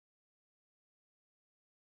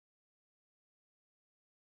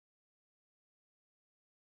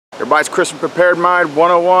Everybody, it's Chris from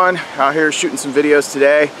Preparedmind101 out here shooting some videos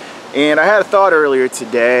today. And I had a thought earlier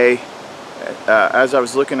today as I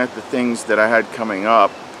was looking at the things that I had coming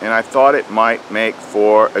up, and I thought it might make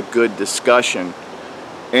for a good discussion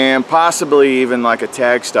and possibly even like a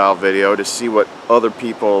tag style video to see what other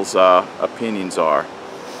people's opinions are.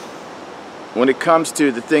 When it comes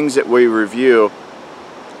to the things that we review,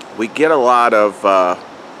 we get a lot of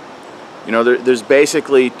there's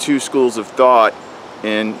basically two schools of thought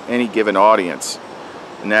in any given audience,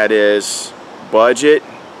 and that is budget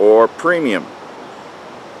or premium.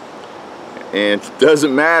 And it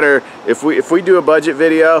doesn't matter if we do a budget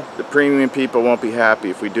video, the premium people won't be happy.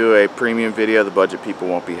 If we do a premium video, the budget people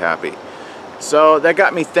won't be happy. So that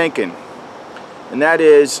got me thinking, and that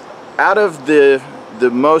is, out of the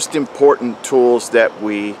most important tools that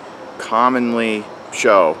we commonly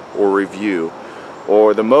show or review,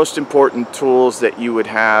 or the most important tools that you would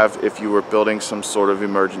have if you were building some sort of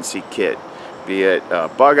emergency kit, be it a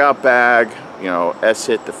bug out bag, S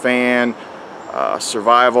hit the fan,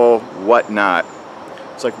 survival, whatnot.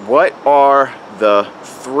 It's like, what are the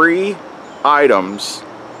 3 items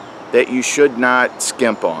that you should not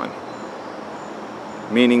skimp on?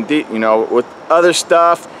 Meaning, with other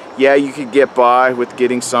stuff, yeah, you could get by with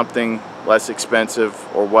getting something less expensive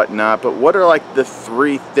or whatnot, but what are like the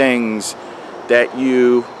 3 things that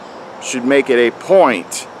you should make it a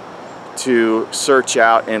point to search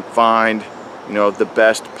out and find, the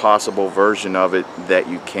best possible version of it that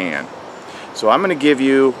you can? So I'm going to give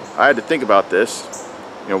you, I had to think about this,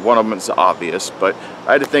 one of them is obvious, but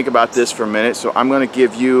I had to think about this for a minute, so I'm going to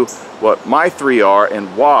give you what my 3 are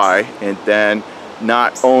and why, and then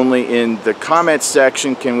not only in the comment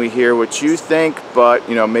section can we hear what you think, but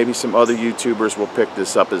maybe some other YouTubers will pick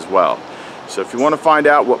this up as well. So if you want to find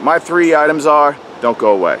out what my 3 items are, don't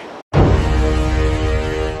go away.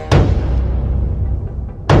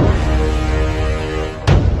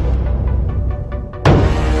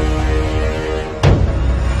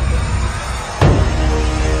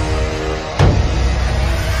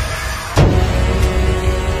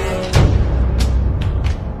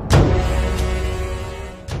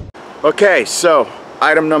 Okay, so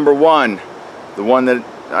item number 1, the one that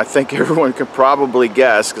I think everyone can probably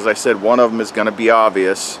guess, because I said one of them is going to be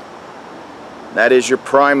obvious. That is your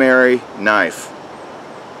primary knife.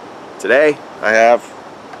 Today I have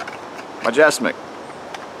my Jesmic.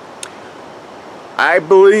 I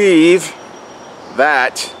believe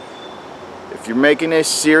that if you're making a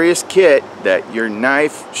serious kit, that your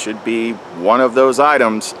knife should be one of those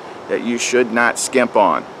items that you should not skimp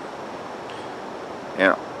on.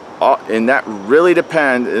 And that really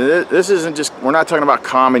depends. This isn't just, we're not talking about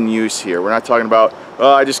common use here. We're not talking about,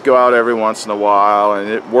 oh, I just go out every once in a while and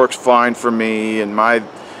it works fine for me, and my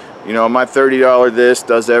my $30 this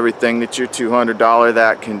does everything that your $200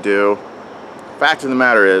 that can do. Fact of the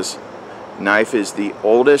matter is, knife is the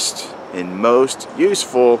oldest and most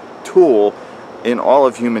useful tool in all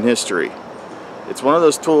of human history. It's one of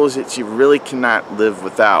those tools that you really cannot live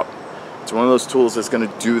without. It's one of those tools that's going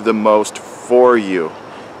to do the most for you.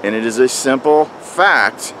 And it is a simple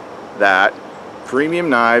fact that premium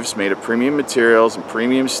knives made of premium materials and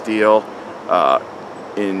premium steel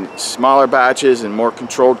in smaller batches and more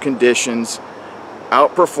controlled conditions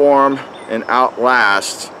outperform and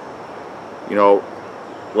outlast,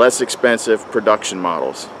 less expensive production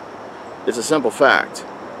models. It's a simple fact.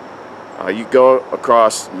 You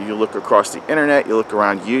look across the internet, you look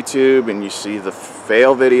around YouTube, and you see the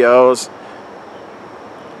fail videos.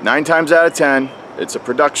 9 times out of 10, it's a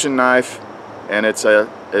production knife, and it's a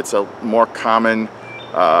more common,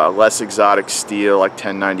 less exotic steel like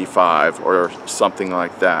 1095 or something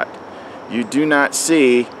like that. You do not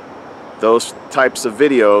see those types of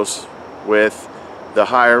videos with the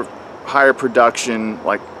higher production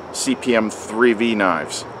like CPM 3V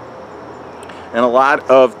knives. And a lot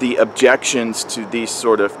of the objections to these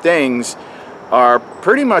sort of things are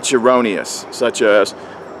pretty much erroneous, such as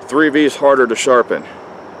 3V is harder to sharpen.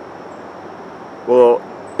 Well,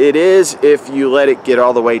 it is if you let it get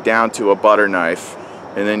all the way down to a butter knife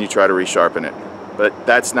and then you try to resharpen it. But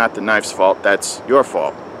that's not the knife's fault, that's your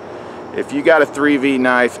fault. If you got a 3V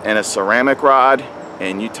knife and a ceramic rod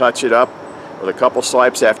and you touch it up with a couple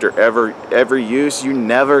swipes after every use, you're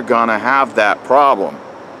never gonna have that problem.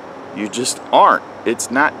 You just aren't. It's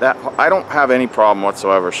not that, I don't have any problem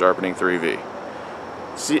whatsoever sharpening 3V.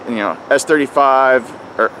 See, S35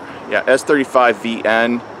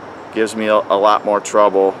 VN gives me a lot more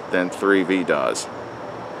trouble than 3V does.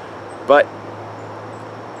 But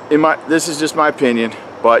this is just my opinion,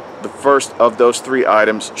 but the first of those 3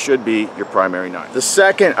 items should be your primary knife. The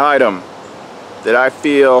second item that I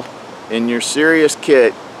feel in your serious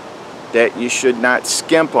kit that you should not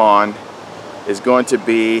skimp on is going to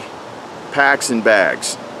be packs and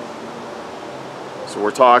bags. So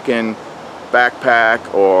we're talking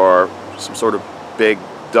backpack or some sort of big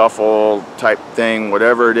duffel type thing,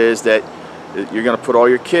 whatever it is that you're going to put all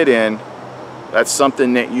your kit in. That's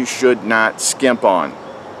something that you should not skimp on.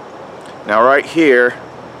 Now right here,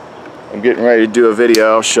 I'm getting ready to do a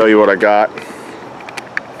video. I'll show you what I got.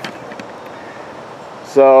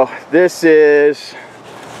 So this is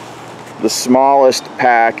the smallest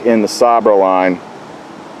pack in the Sabra line,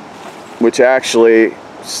 which actually,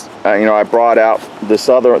 I brought out the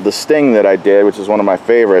Sting that I did, which is one of my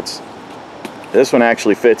favorites. This one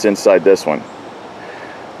actually fits inside this one.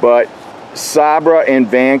 But Sabra and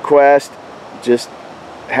VanQuest just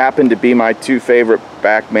happen to be my two favorite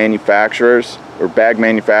bag manufacturers,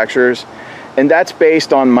 and that's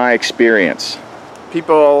based on my experience.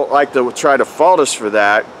 People like to try to fault us for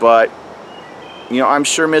that, but I'm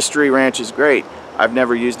sure Mystery Ranch is great. I've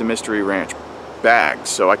never used a Mystery Ranch bag,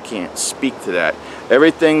 so I can't speak to that.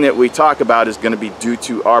 Everything that we talk about is going to be due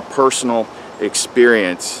to our personal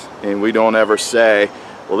experience, and we don't ever say,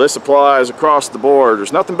 well, this applies across the board.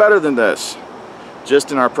 There's nothing better than this.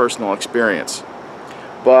 Just in our personal experience.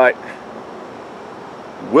 But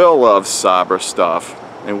Will loves Sabra stuff,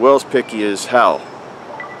 and Will's picky as hell.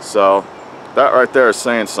 So that right there is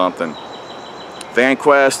saying something.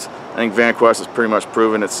 VanQuest, I think VanQuest has pretty much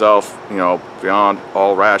proven itself, beyond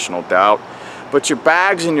all rational doubt. But your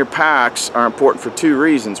bags and your packs are important for two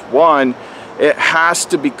reasons. One, it has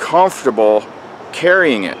to be comfortable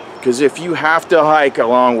carrying it, because if you have to hike a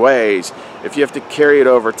long ways, if you have to carry it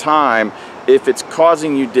over time, if it's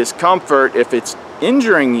causing you discomfort, if it's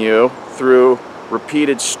injuring you through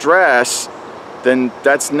repeated stress, then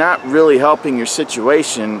that's not really helping your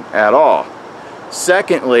situation at all.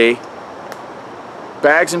 Secondly,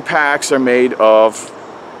 bags and packs are made of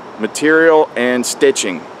material and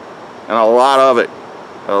stitching, and a lot of it,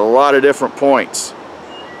 at a lot of different points.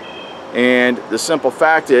 And the simple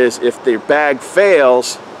fact is, if the bag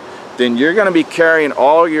fails, then you're going to be carrying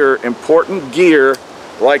all your important gear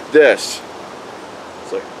like this.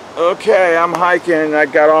 It's like, okay, I'm hiking and I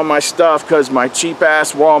got all my stuff because my cheap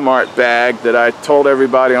ass Walmart bag that I told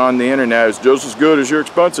everybody on the internet is just as good as your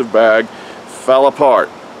expensive bag fell apart.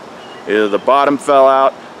 Either the bottom fell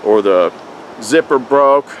out, or the zipper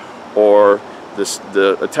broke, or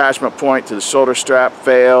the attachment point to the shoulder strap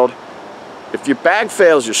failed. If your bag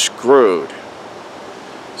fails, you're screwed.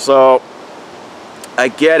 So I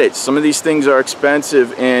get it. Some of these things are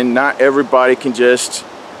expensive, and not everybody can just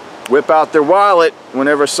whip out their wallet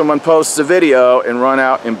whenever someone posts a video and run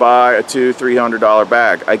out and buy a $200–300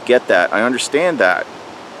 bag. I get that. I understand that.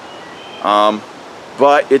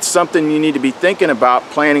 But it's something you need to be thinking about,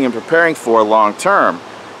 planning and preparing for long term.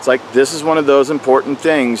 It's like, this is one of those important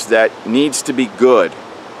things that needs to be good.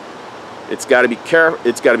 It's got to be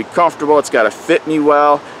it's got to be comfortable, it's got to fit me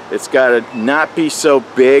well, it's got to not be so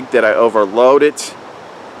big that I overload it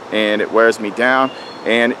and it wears me down,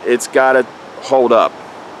 and it's got to hold up.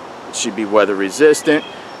 It should be weather resistant.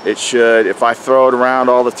 It should, if I throw it around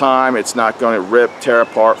all the time, it's not going to rip, tear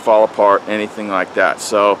apart, fall apart, anything like that.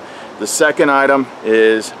 So the second item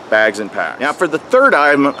is bags and packs. Now for the third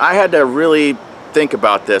item, I had to really think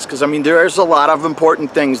about this, because there's a lot of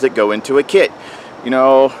important things that go into a kit.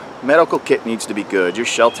 Medical kit needs to be good, your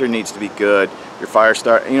shelter needs to be good, your fire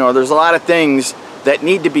start, there's a lot of things that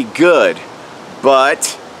need to be good,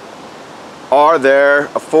 but are there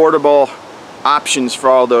affordable options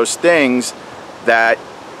for all those things that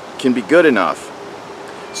can be good enough?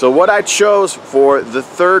 So what I chose for the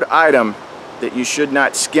third item that you should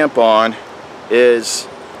not skimp on is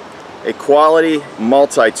a quality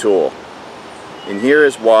multi-tool. And here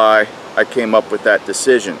is why I came up with that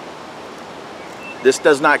decision. This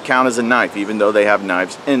does not count as a knife, even though they have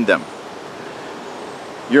knives in them.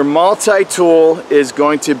 Your multi-tool is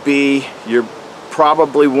going to be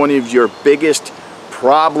probably one of your biggest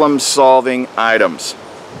problem-solving items.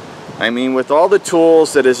 With all the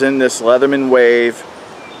tools that is in this Leatherman Wave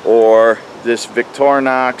or this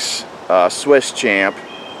Victorinox Swiss Champ,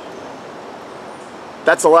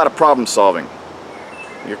 that's a lot of problem solving.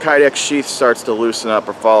 Your Kydex sheath starts to loosen up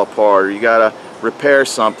or fall apart, or you gotta repair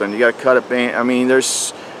something, you gotta cut a band.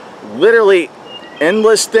 There's literally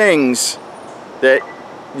endless things that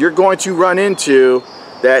you're going to run into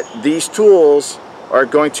that these tools are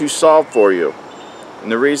going to solve for you.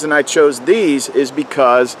 And the reason I chose these is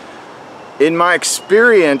because, in my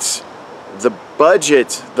experience, the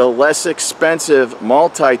budget, the less expensive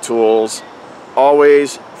multi-tools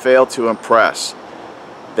always fail to impress.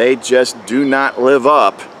 They just do not live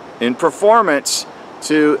up in performance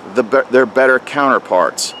to their better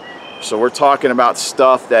counterparts. So we're talking about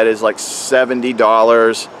stuff that is like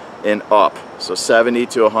 $70 and up. So 70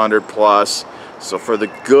 to 100 plus. So for the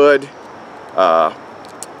good,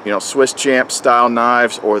 you know, Swiss Champ style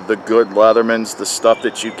knives, or the good Leathermans, the stuff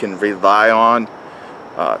that you can rely on,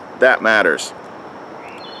 that matters.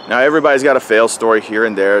 Now everybody's got a fail story here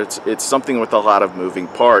and there. It's something with a lot of moving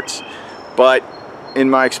parts. But in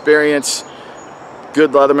my experience,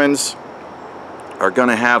 good Leathermans are going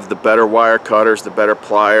to have the better wire cutters, the better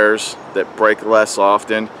pliers that break less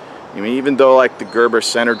often. I mean, even though like the Gerber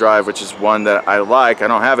center drive, which is one that I like, I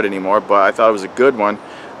don't have it anymore, but I thought it was a good one.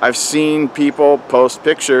 I've seen people post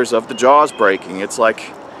pictures of the jaws breaking. It's like,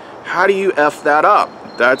 how do you F that up?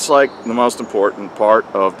 That's like the most important part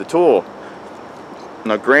of the tool.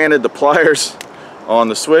 Now granted, the pliers on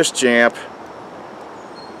the Swiss Champ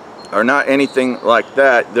are not anything like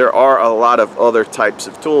that. There are a lot of other types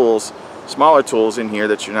of tools, smaller tools in here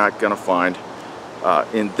that you're not going to find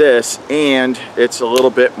in this, and it's a little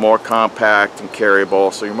bit more compact and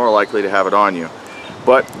carryable, so you're more likely to have it on you.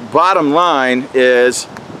 But bottom line is,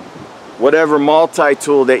 whatever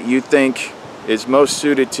multi-tool that you think is most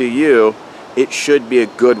suited to you, it should be a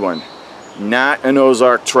good one. Not an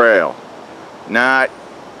Ozark Trail, not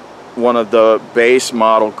one of the base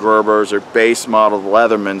model Gerbers or base model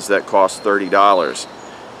Leathermans that cost $30.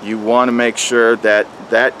 You want to make sure that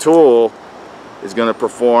that tool is going to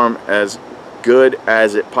perform as good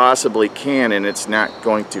as it possibly can, and it's not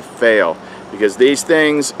going to fail, because these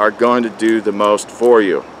things are going to do the most for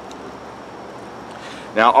you.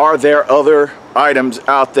 Now, are there other items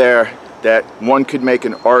out there that one could make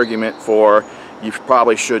an argument for you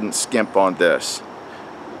probably shouldn't skimp on this?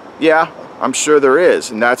 Yeah, I'm sure there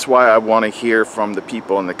is, and that's why I want to hear from the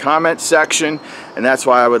people in the comment section, and that's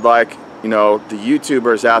why I would like, you know, the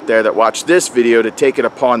YouTubers out there that watch this video to take it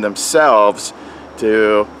upon themselves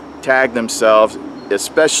to tag themselves,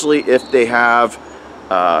 especially if they have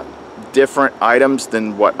different items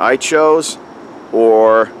than what I chose,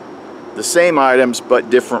 or the same items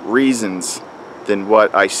but different reasons than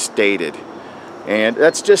what I stated. And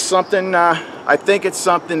that's just something, I think it's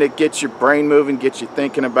something that gets your brain moving, gets you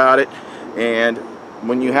thinking about it. And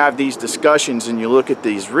when you have these discussions and you look at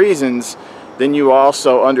these reasons, then you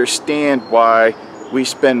also understand why we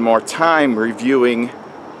spend more time reviewing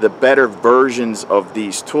the better versions of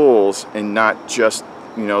these tools and not just,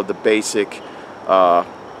 you know, the basic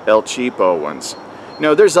El Cheapo ones. You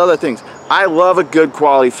know, there's other things. I love a good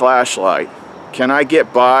quality flashlight. Can I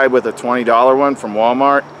get by with a $20 one from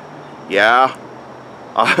Walmart? Yeah.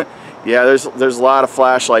 Yeah, there's a lot of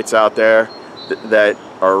flashlights out there that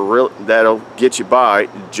are that'll get you by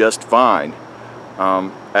just fine,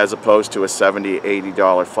 as opposed to a $70,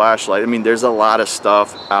 $80 flashlight. I mean, there's a lot of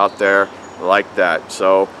stuff out there like that.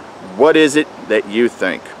 So what is it that you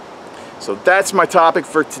think? So that's my topic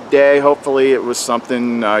for today. Hopefully it was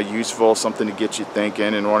something useful, something to get you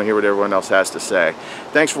thinking, and want to hear what everyone else has to say.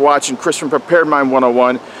 Thanks for watching. Chris from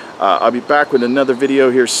Preparedmind101. I'll be back with another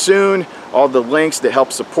video here soon. All the links that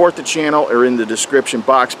help support the channel are in the description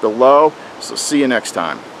box below. So see you next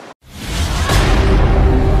time.